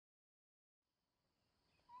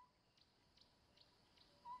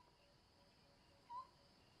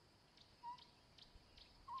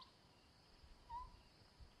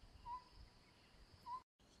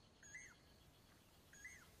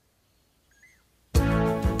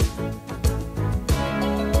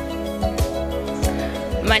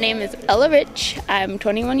My name is Ella Rich. I'm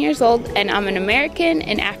 21 years old and I'm an American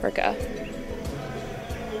in Africa.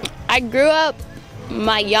 I grew up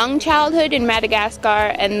my young childhood in Madagascar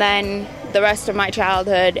and then the rest of my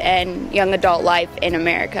childhood and young adult life in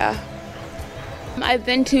America. I've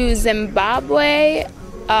been to Zimbabwe,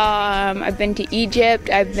 I've been to Egypt,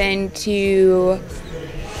 I've been to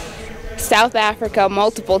South Africa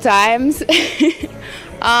multiple times.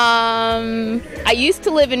 I used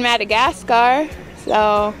to live in Madagascar,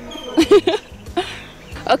 so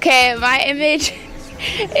okay, my image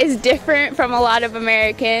is different from a lot of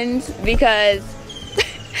Americans because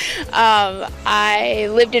I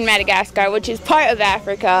lived in Madagascar, which is part of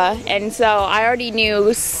Africa, and so I already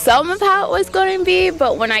knew some of how it was going to be,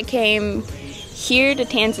 but when I came here to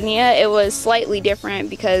Tanzania, it was slightly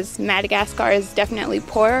different because Madagascar is definitely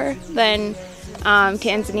poorer than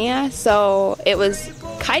Tanzania, so it was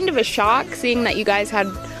kind of a shock seeing that you guys had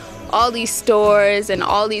all these stores and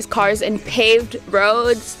all these cars and paved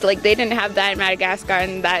roads. Like, they didn't have that in Madagascar,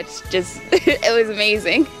 and that's just it was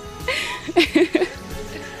amazing.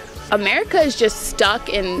 America is just stuck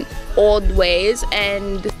in old ways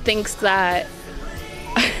and thinks that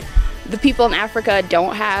the people in Africa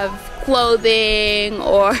don't have clothing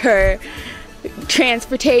or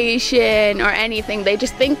transportation or anything. They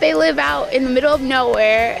just think they live out in the middle of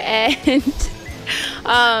nowhere and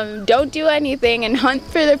don't do anything and hunt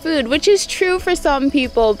for their food, which is true for some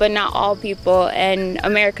people but not all people, and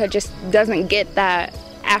America just doesn't get that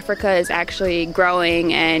Africa is actually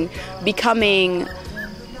growing and becoming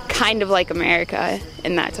kind of like America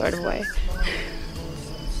in that sort of way.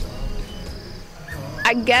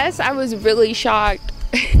 I guess I was really shocked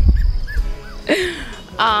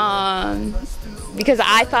because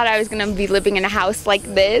I thought I was gonna be living in a house like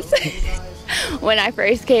this when I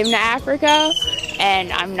first came to Africa,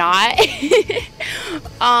 and I'm not.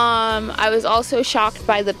 I was also shocked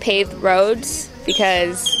by the paved roads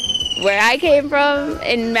because where I came from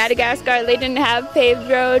in Madagascar, they didn't have paved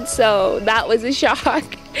roads, so that was a shock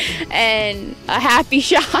and a happy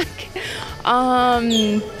shock.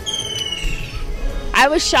 I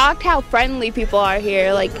was shocked how friendly people are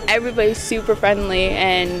here. Like, everybody's super friendly,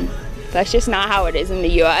 and that's just not how it is in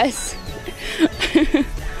the US.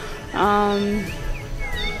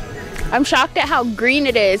 I'm shocked at how green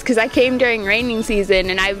it is because I came during raining season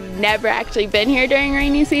and I've never actually been here during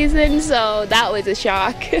rainy season, so that was a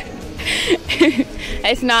shock.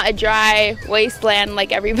 It's not a dry wasteland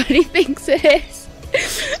like everybody thinks it is.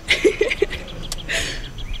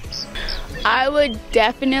 I would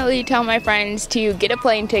definitely tell my friends to get a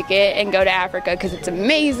plane ticket and go to Africa because it's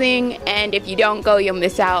amazing, and if you don't go, you'll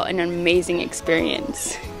miss out on an amazing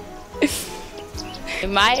experience.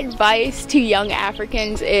 My advice to young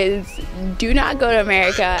Africans is do not go to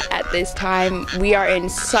America at this time. We are in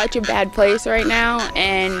such a bad place right now,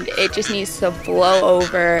 and it just needs to blow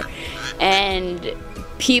over, and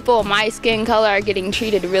people my skin color are getting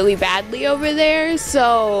treated really badly over there.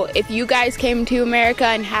 So if you guys came to America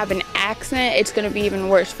and have an accent, it's going to be even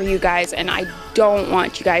worse for you guys, and I don't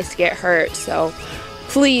want you guys to get hurt. So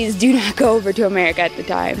please do not go over to America at the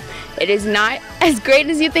time. It is not as great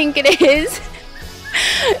as you think it is.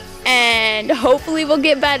 And hopefully we'll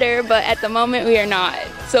get better, but at the moment we are not.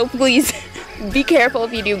 So please be careful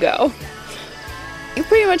if you do go. You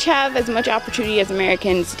pretty much have as much opportunity as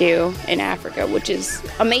Americans do in Africa, which is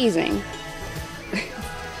amazing.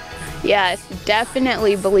 Yes,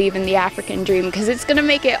 definitely believe in the African dream because it's going to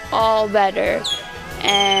make it all better,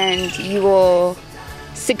 and you will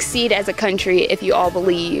succeed as a country if you all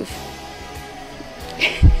believe.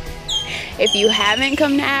 If you haven't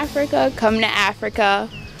come to Africa, come to Africa.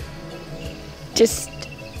 Just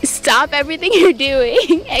stop everything you're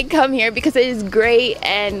doing and come here because it is great,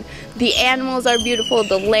 and the animals are beautiful,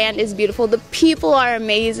 the land is beautiful, the people are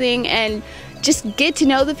amazing, and just get to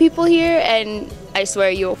know the people here, and I swear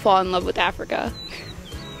you will fall in love with Africa.